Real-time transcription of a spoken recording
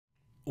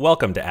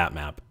Welcome to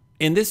AppMap.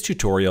 In this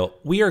tutorial,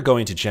 we are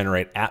going to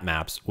generate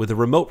AppMaps with a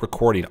remote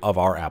recording of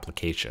our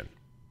application.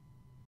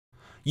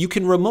 You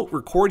can remote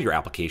record your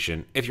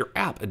application if your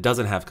app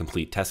doesn't have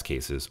complete test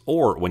cases,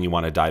 or when you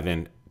want to dive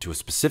into a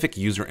specific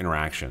user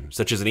interaction,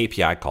 such as an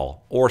API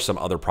call or some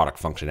other product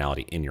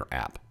functionality in your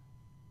app.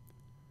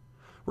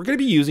 We're going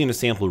to be using a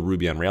sample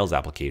Ruby on Rails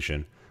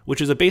application,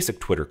 which is a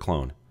basic Twitter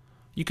clone.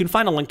 You can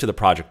find a link to the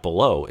project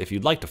below if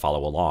you'd like to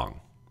follow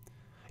along.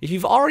 If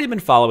you've already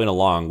been following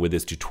along with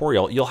this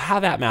tutorial, you'll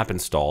have AppMap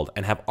installed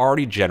and have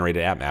already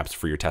generated AppMaps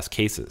for your test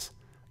cases.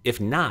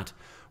 If not,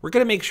 we're going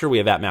to make sure we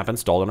have AppMap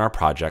installed in our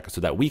project so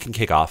that we can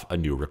kick off a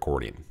new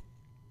recording.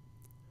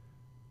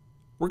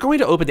 We're going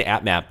to open the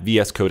AppMap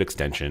VS Code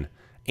extension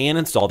and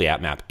install the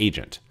AppMap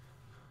agent.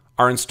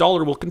 Our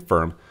installer will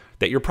confirm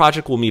that your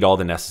project will meet all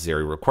the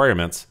necessary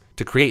requirements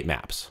to create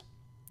maps.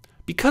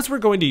 Because we're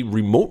going to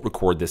remote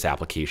record this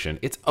application,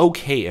 it's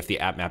okay if the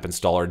AppMap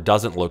installer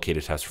doesn't locate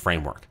a test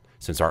framework,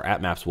 since our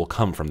AppMaps will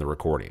come from the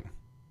recording.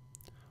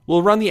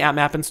 We'll run the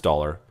AppMap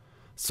installer,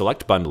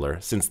 select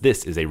bundler, since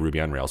this is a Ruby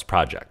on Rails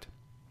project.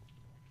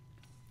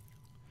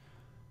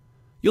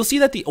 You'll see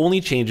that the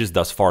only changes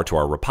thus far to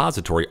our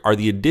repository are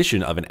the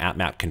addition of an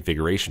AppMap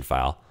configuration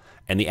file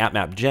and the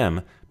AppMap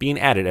gem being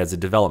added as a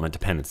development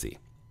dependency.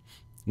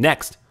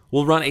 Next,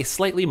 we'll run a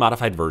slightly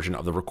modified version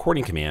of the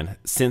recording command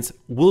since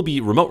we'll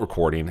be remote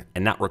recording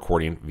and not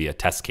recording via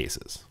test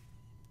cases.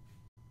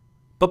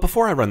 But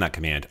before I run that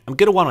command, I'm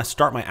going to want to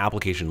start my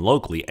application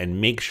locally and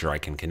make sure I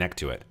can connect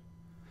to it.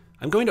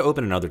 I'm going to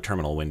open another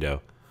terminal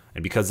window,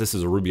 and because this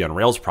is a Ruby on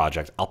Rails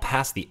project, I'll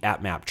pass the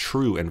AppMap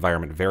true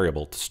environment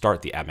variable to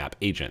start the AppMap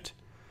agent.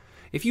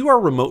 If you are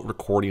remote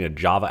recording a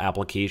Java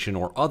application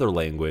or other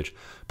language,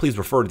 please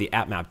refer to the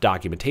AppMap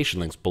documentation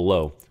links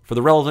below for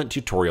the relevant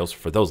tutorials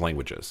for those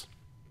languages.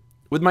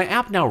 With my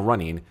app now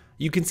running,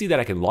 you can see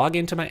that I can log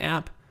into my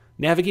app,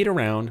 navigate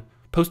around,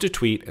 post a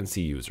tweet, and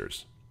see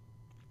users.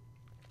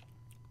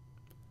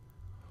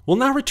 We'll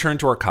now return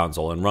to our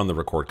console and run the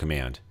record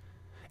command.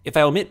 If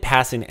I omit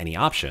passing any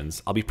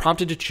options, I'll be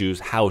prompted to choose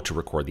how to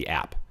record the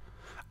app.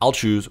 I'll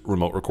choose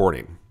remote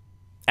recording.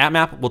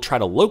 AppMap will try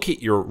to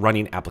locate your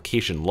running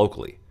application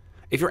locally.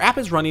 If your app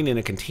is running in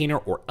a container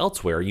or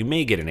elsewhere, you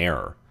may get an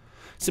error.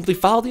 Simply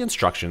follow the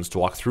instructions to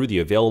walk through the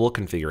available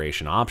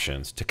configuration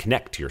options to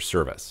connect to your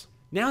service.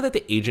 Now that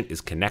the agent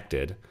is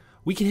connected,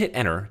 we can hit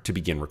enter to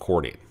begin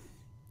recording.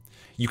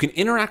 You can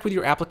interact with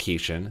your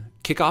application,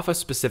 kick off a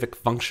specific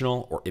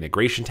functional or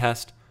integration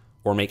test,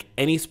 or make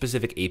any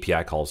specific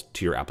API calls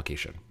to your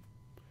application.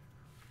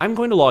 I'm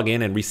going to log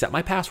in and reset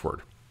my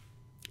password.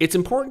 It's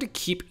important to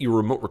keep your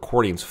remote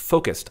recordings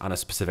focused on a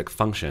specific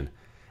function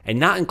and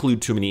not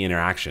include too many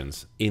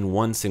interactions in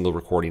one single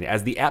recording,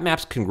 as the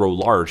AppMaps can grow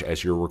large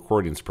as your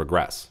recordings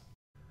progress.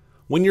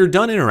 When you're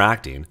done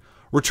interacting,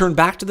 return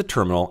back to the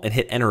terminal and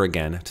hit enter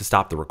again to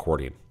stop the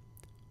recording.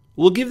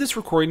 We'll give this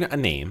recording a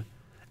name,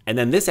 and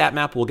then this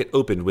AppMap will get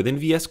opened within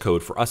VS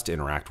Code for us to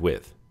interact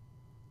with.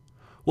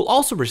 We'll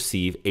also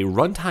receive a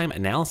runtime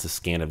analysis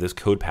scan of this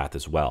code path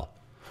as well,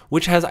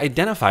 which has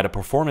identified a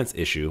performance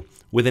issue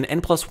with an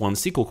N+1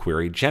 SQL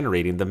query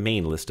generating the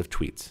main list of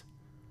tweets.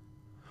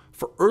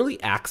 For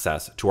early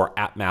access to our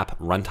AppMap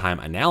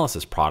runtime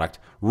analysis product,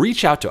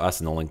 reach out to us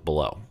in the link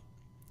below.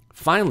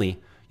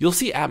 Finally, you'll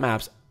see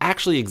AppMaps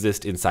actually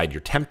exist inside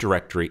your temp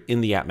directory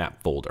in the AppMap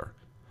folder.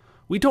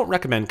 We don't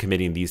recommend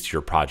committing these to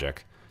your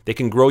project. They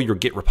can grow your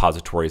Git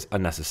repositories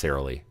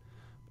unnecessarily.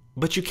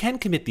 But you can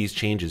commit these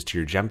changes to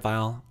your gem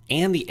file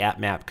and the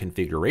AppMap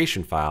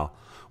configuration file,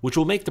 which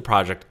will make the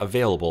project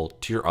available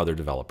to your other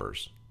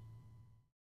developers.